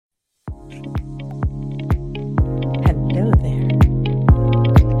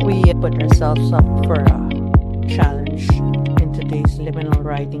put ourselves up for a challenge in today's liminal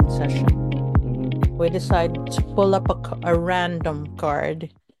writing session. We decided to pull up a random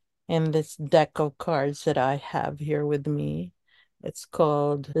card in this deck of cards that I have here with me. It's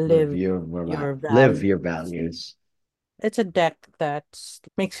called Live Your Live Value. your values. It's a deck that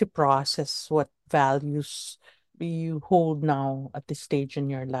makes you process what values you hold now at this stage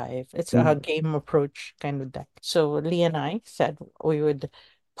in your life. It's a Mm. game approach kind of deck. So Lee and I said we would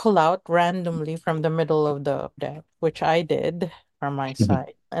pull out randomly from the middle of the deck, which I did from my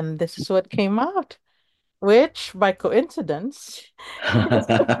side. And this is what came out, which by coincidence is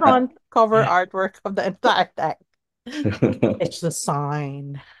the front cover artwork of the entire deck. It's the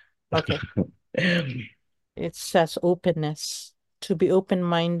sign. Okay. It says openness, to be open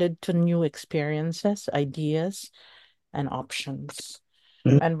minded to new experiences, ideas, and options.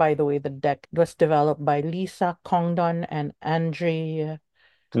 And by the way, the deck was developed by Lisa, Congdon, and Andreea.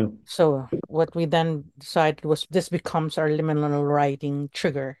 So, what we then decided was this becomes our liminal writing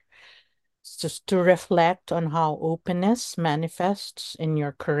trigger. It's just to reflect on how openness manifests in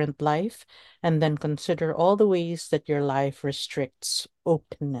your current life and then consider all the ways that your life restricts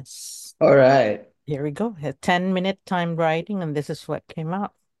openness. All right. Here we go. A 10-minute timed writing, and this is what came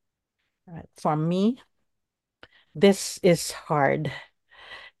out. All right. For me, this is hard.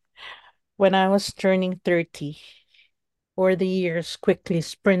 When I was turning 30, or the years quickly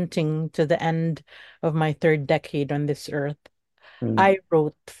sprinting to the end of my third decade on this earth, Mm. I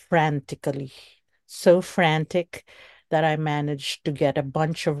wrote frantically. So frantic that I managed to get a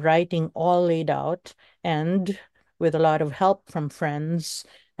bunch of writing all laid out and with a lot of help from friends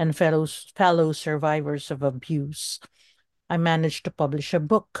and fellow survivors of abuse. I managed to publish a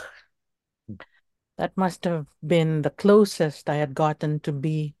book. That must have been the closest I had gotten to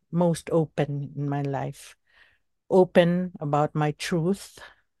be most open in my life. Open about my truth,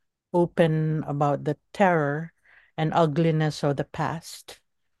 open about the terror and ugliness of the past,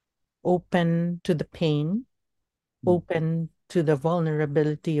 open to the pain, open to the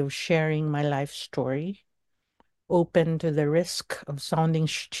vulnerability of sharing my life story, open to the risk of sounding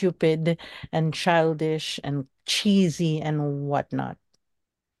stupid and childish and cheesy and whatnot.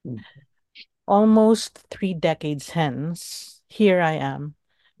 Almost 3 decades hence, here I am,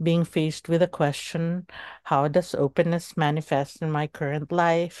 being faced with a question: how does openness manifest in my current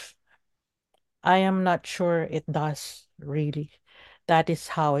life? I am not sure it does, really. That is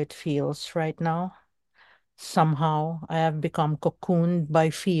how it feels right now. Somehow, I have become cocooned by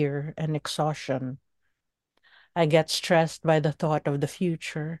fear and exhaustion. I get stressed by the thought of the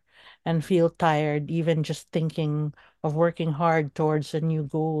future and feel tired even just thinking of working hard towards a new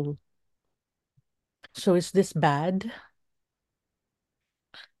goal. So, is this bad?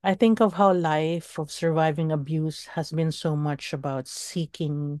 I think of how life of surviving abuse has been so much about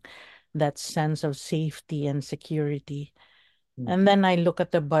seeking that sense of safety and security. And then I look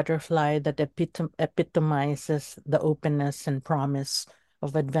at the butterfly that epitomizes the openness and promise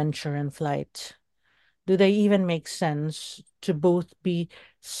of adventure and flight. Do they even make sense to both be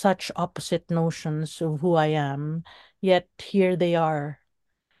such opposite notions of who I am? Yet here they are.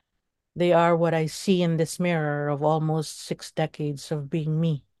 They are what I see in this mirror of almost 6 decades of being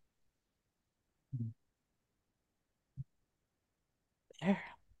me. There.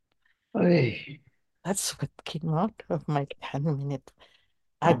 Oy. That's what came out of my 10-minute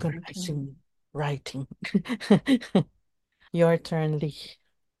Oh my God. agonizing writing. Your turn, Lee.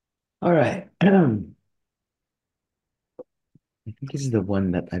 All right. I think this is the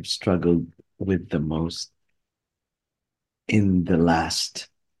one that I've struggled with the most in the last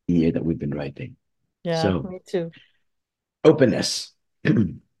year that we've been writing. Yeah, So, me too. openness,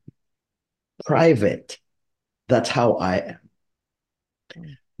 private. That's how I am.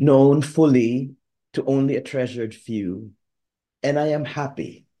 Mm. Known fully to only a treasured few, and I am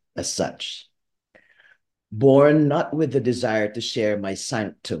happy as such. Born not with the desire to share my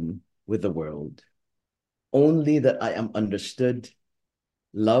sanctum with the world, only that I am understood,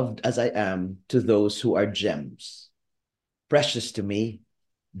 loved as I am to those who are gems, precious to me,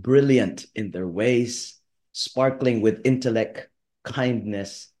 brilliant in their ways, sparkling with intellect,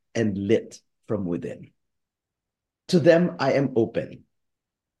 kindness, and lit from within. To them, I am open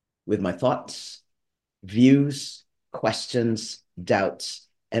with my thoughts, views, questions, doubts,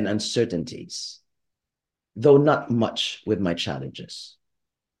 and uncertainties, though not much with my challenges.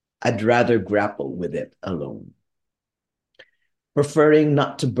 I'd rather grapple with it alone, preferring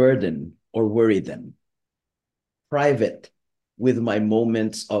not to burden or worry them. Private with my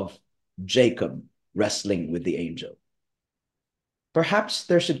moments of Jacob wrestling with the angel. Perhaps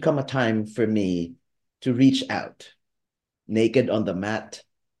there should come a time for me to reach out, naked on the mat,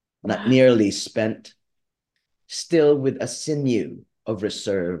 not nearly spent, still with a sinew of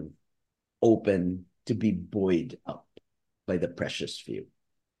reserve open to be buoyed up by the precious few.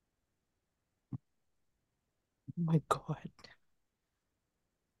 Oh my God.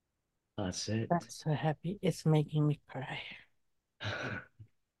 That's it. That's so happy. It's making me cry.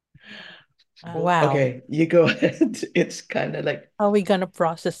 Well, Wow. okay, you go ahead. It's kind of like How are we gonna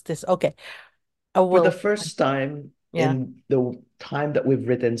process this? Okay. I for the will. first time Yeah. in the time that we've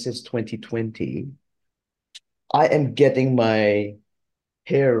written since 2020, I am getting my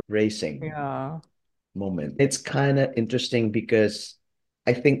hair racing Yeah. moment. It's kind of interesting because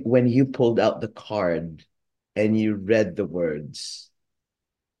I think when you pulled out the card and you read the words,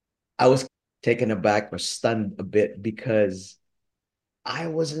 I was taken aback or stunned a bit because I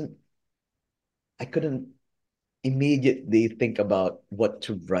wasn't, I couldn't immediately think about what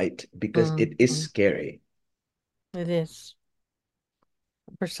to write because it is Mhm. scary. It is.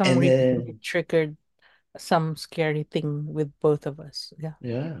 For some And reason, it then, triggered some scary thing with both of us. Yeah.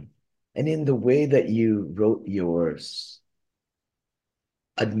 yeah. And in the way that you wrote yours,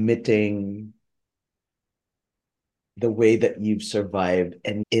 admitting the way that you've survived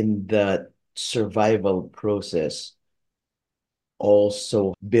and in the survival process,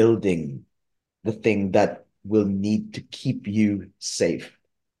 also building the thing that will need to keep you safe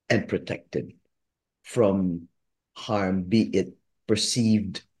and protected from harm, be it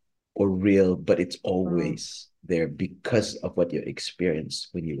perceived or real, but it's Mm-hmm. always there because of what you experienced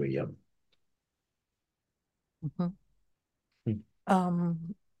when you were young. Hmm.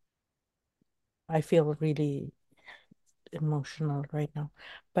 Um, I feel really emotional right now,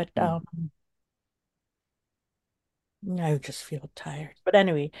 but I just feel tired. But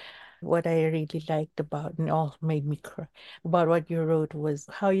anyway, what I really liked about and all made me cry about what you wrote was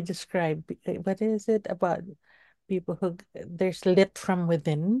how you describe what is it about people who there's lit from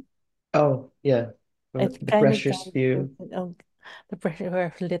within. Oh, yeah. It's The kind of precious few. the pressure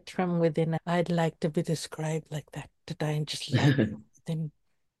of lit from within. I'd like to be described like that, that I just light from within.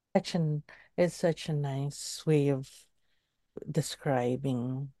 Such an it's such a nice way of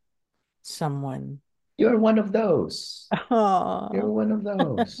describing someone. You're one of those. You're Oh, one of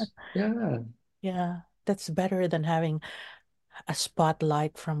those. Yeah. yeah, that's better than having a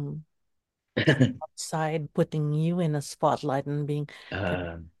spotlight from outside, putting you in a spotlight and being kind of,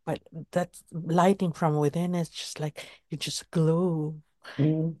 uh, but that's lighting from within is just like you just glow.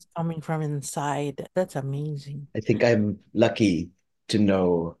 mm, It's coming from inside. That's amazing. I think I'm lucky to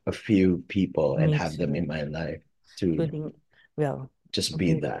know a few people and Me have them in too. my life to Including, well, just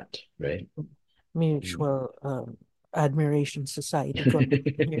be that, right? Mm. mutual admiration society going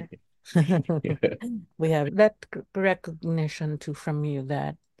on here. We have that recognition too from you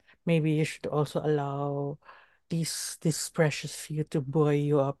that maybe you should also allow these precious few to buoy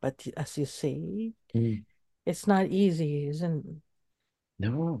you up as you say. Mm. It's not easy, isn't it?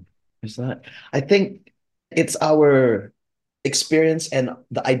 No, it's not. I think it's our experience and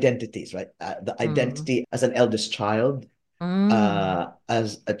the identities, right? The Mm. identity as an eldest child, Mm.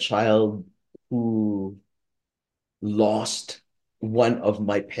 as a child who lost one of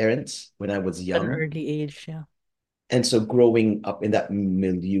my parents when I was An young. early age, yeah. And so growing up in that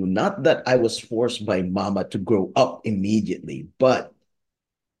milieu, not that I was forced by mama to grow up immediately, but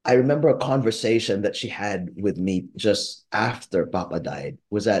I remember a conversation that she had with me just after Papa died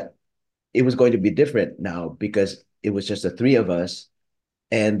was that it was going to be different now because it was just the three of us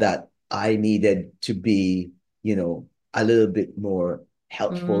and that I needed to be, a little bit more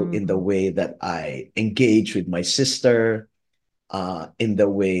helpful in the Mm. way that I engage with my sister, in the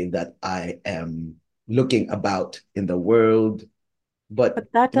way that I am looking about in the world, but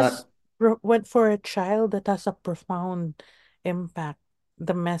But that has not. went for a child that has a profound impact.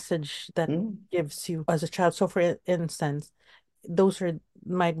 The message that Hmm, gives you as a child. So, for instance, those are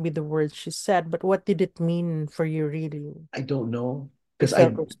might be the words she said, but what did it mean for you really? I don't know You because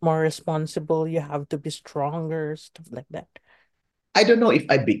felt I it's more responsible, you have to be stronger, stuff like that. I don't know if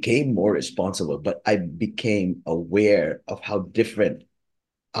I became more responsible, but I became aware of how different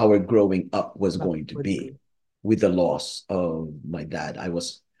our growing up was That going to would be be. with the loss of my dad. I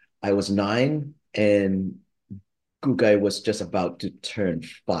was 9 and Gugai was just about to turn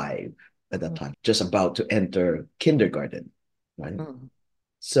 5 at that Mm, time, just about to enter kindergarten, right? mm,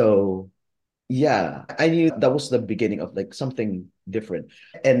 So yeah, I knew that was the beginning of like something different.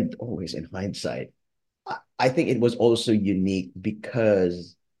 And always in hindsight, I think it was also unique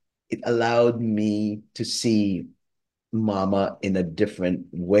because it allowed me to see mama in a different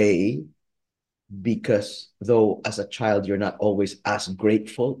way because though as a child you're not always as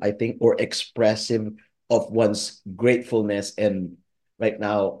grateful, I think, or expressive of one's gratefulness and right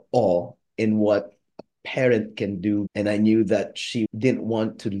now awe in what a parent can do. And I knew that she didn't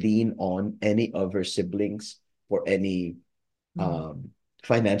want to lean on any of her siblings for any Mm, um,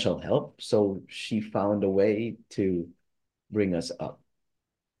 financial help. So she found a way to bring us up.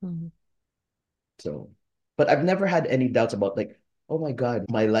 mm, So, but I've never had any doubts about like, oh my God,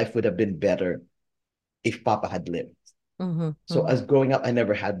 my life would have been better if Papa had lived. mhm, So mhm, as growing up, I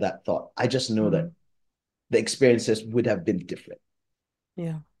never had that thought. I just know that mhm. the experiences would have been different.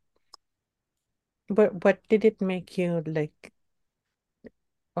 Yeah. But what did it make you like,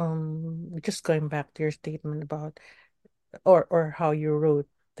 just going back to your statement about, or how you wrote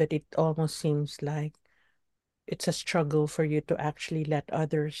that it almost seems like it's a struggle for you to actually let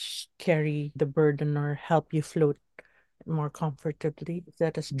others carry the burden or help you float more comfortably. Is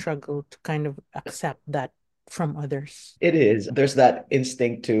that a struggle to kind of accept that from others? It is. There's that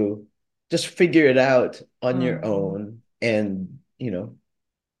instinct to just figure it out on your Mm. own. And,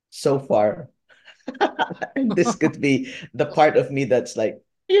 so far, and this could be the part of me that's like,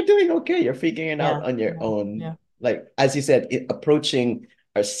 you're doing okay. You're figuring it out Yeah, on your yeah, own. yeah. Like, as you said, approaching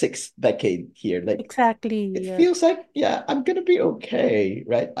our sixth decade here, like, Exactly. it Yeah. feels like, yeah, I'm going to be okay,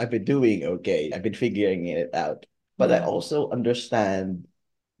 right? I've been doing okay. I've been figuring it out. But I Yeah. also understand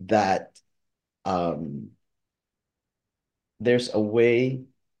that um, there's a way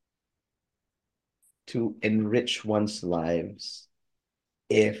to enrich one's lives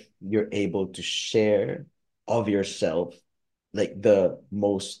if you're able to share of yourself like the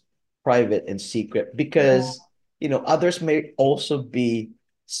most private and secret Yeah. because others may also be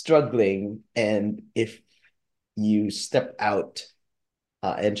struggling, and if you step out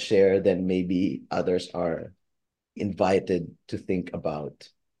and share, then maybe others are invited to think about,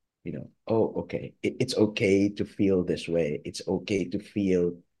 oh, okay, it's okay to feel this way, it's okay to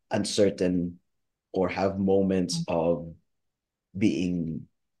feel uncertain or have moments of being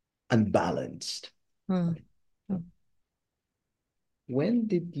unbalanced. Mm. Right? Mm. When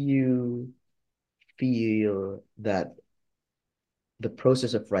did you feel that the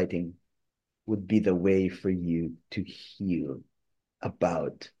process of writing would be the way for you to heal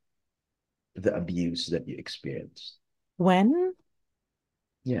about the abuse that you experienced? When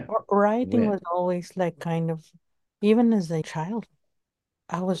Yeah. writing When? was always like kind of, even as a child,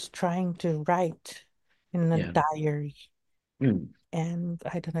 I was trying to write in a Yeah. diary, Mm. and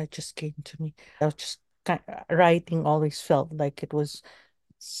I don't know, it just came to me. I was just writing always felt like it was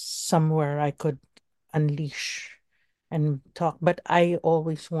somewhere I could unleash and talk, but I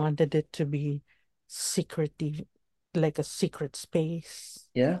always wanted it to be secretive, like a secret space.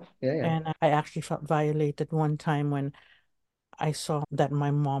 Yeah. Yeah. Yeah. And I actually felt violated one time when I saw that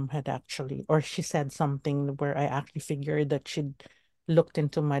my mom had actually, or she said something where I actually figured that she'd looked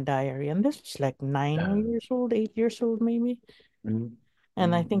into my diary. And this was like Uh, 9 years old, 8 years old, maybe. mm,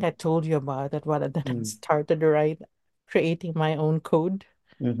 And I mm, think I told you about it, but then I mm, started to write, creating my own code.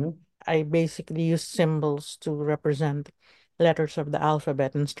 mhm, I basically used symbols to represent letters of the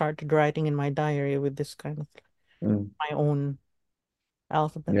alphabet and started writing in my diary with this kind of mm. my own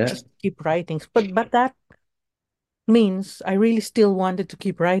alphabet. Yeah. Just keep writing. But that means I really still wanted to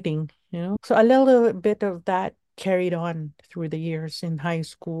keep writing. So a little bit of that carried on through the years in high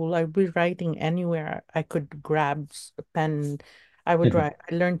school. I'd be writing anywhere I could grab a pen. I would write.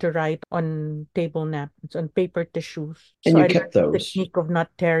 I learned to write on table napkins, on paper tissues. And So you I learned kept the those. technique of not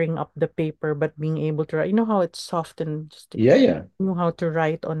tearing up the paper, but being able to write. You know how it's soft and just Yeah. Yeah. knew how to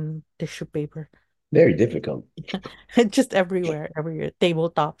write on tissue paper. Very difficult. Just everywhere,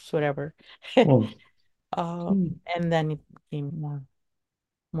 tabletops, whatever. Well, mm, And then it became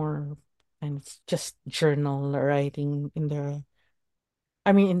more and it's just journal writing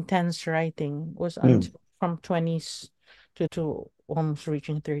I mean intense writing was mm, until from 20s to almost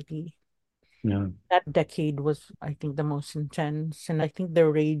reaching 30. yeah. That decade was, I think, the most intense, and I think the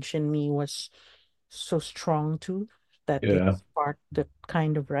rage in me was so strong too that it Yeah. sparked the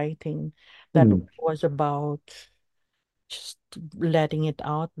kind of writing that Mm, was about just letting it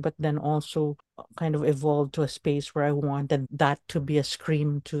out, but then also kind of evolved to a space where I wanted that to be a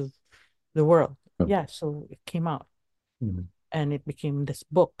scream to the world. Yeah, so it came out mm, and it became this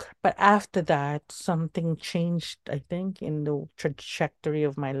book. But after that, something changed, I think, in the trajectory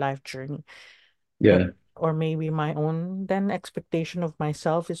of my life journey. But yeah. or maybe my own then expectation of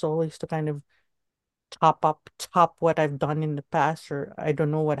myself is always to kind of top what I've done in the past, or I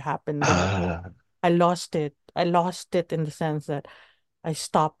don't know what happened. Then Ah, I lost it. I lost it in the sense that I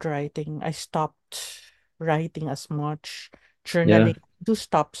stopped writing. I stopped writing as much. yeah. Journaling, do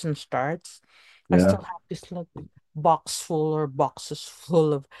stops and starts. I Yeah. still have this like box full or boxes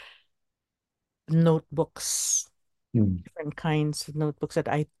full of notebooks Mm. different kinds of notebooks that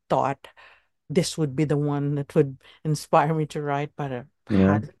I thought this would be the one that would inspire me to write, but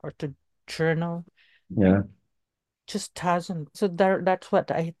Yeah. hasn't, or to journal, Yeah. just hasn't. So that's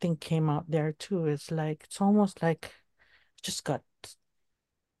what I think came out there too. It's like it's almost like I just got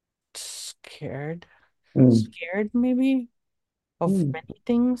scared, Mm. scared maybe of Mm. many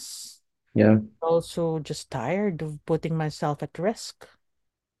things. Yeah. Also, just tired of putting myself at risk.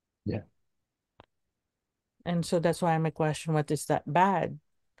 Yeah. And so that's why my question, what is that bad?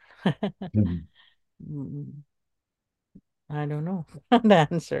 Mhm. Mm, I don't know the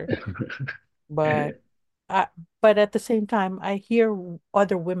answer. But I, but at the same time, I hear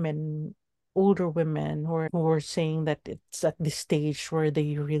other women, older women who are saying that it's at this stage where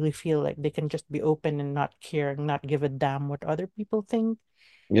they really feel like they can just be open and not care and not give a damn what other people think.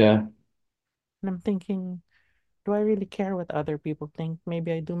 Yeah. And I'm thinking, do I really care what other people think?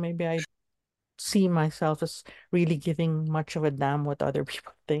 Maybe I do. Maybe I see myself as really giving much of a damn what other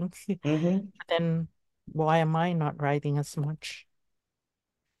people think. Hmm. But then why am I not writing as much?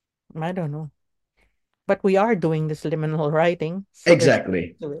 I don't know. But we are doing this liminal writing, so there's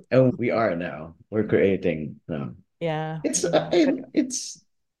Exactly. to it. And we are now. We're creating. Yeah, It's yeah. it's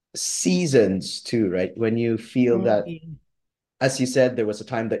seasons too, right? When you feel that, Maybe. as you said, there was a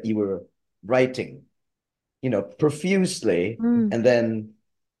time that you were writing, profusely, Mm, and then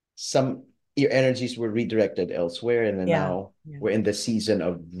some your energies were redirected elsewhere, and then yeah, now yeah, we're in the season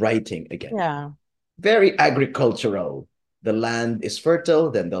of writing again. yeah. Very agricultural. The land is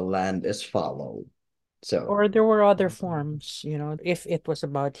fertile, then the land is fallow. So, Or there were other forms, if it was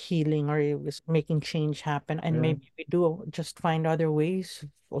about healing or it was making change happen, and yeah, maybe we do just find other ways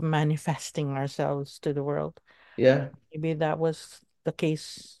of manifesting ourselves to the world. yeah, Maybe that was the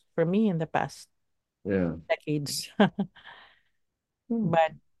case for me in the past yeah, decades. hmm,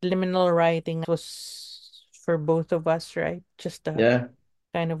 But liminal writing was for both of us, right? Just a yeah,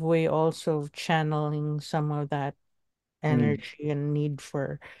 kind of way also of channeling some of that mm, energy and need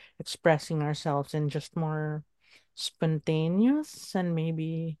for expressing ourselves in just more spontaneous and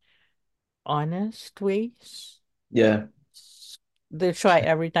maybe honest ways. yeah. That's why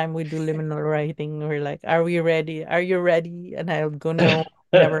every time we do liminal writing, we're like, "Are we ready? Are you ready?" And I'll go, "No,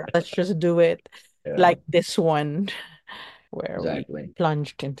 never. Let's just do it." Yeah, Like this one, where we exactly.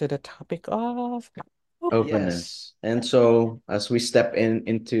 plunged into the topic of openness. Openness. And so as we step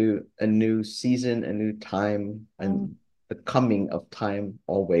into a new season, a new time, Mm, and the coming of time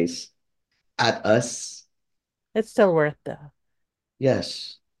always at us, it's still worth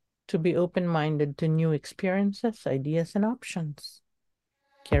yes, to be open-minded to new experiences, ideas, and options.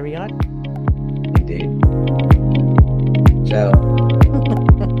 Carry on. indeed. Ciao.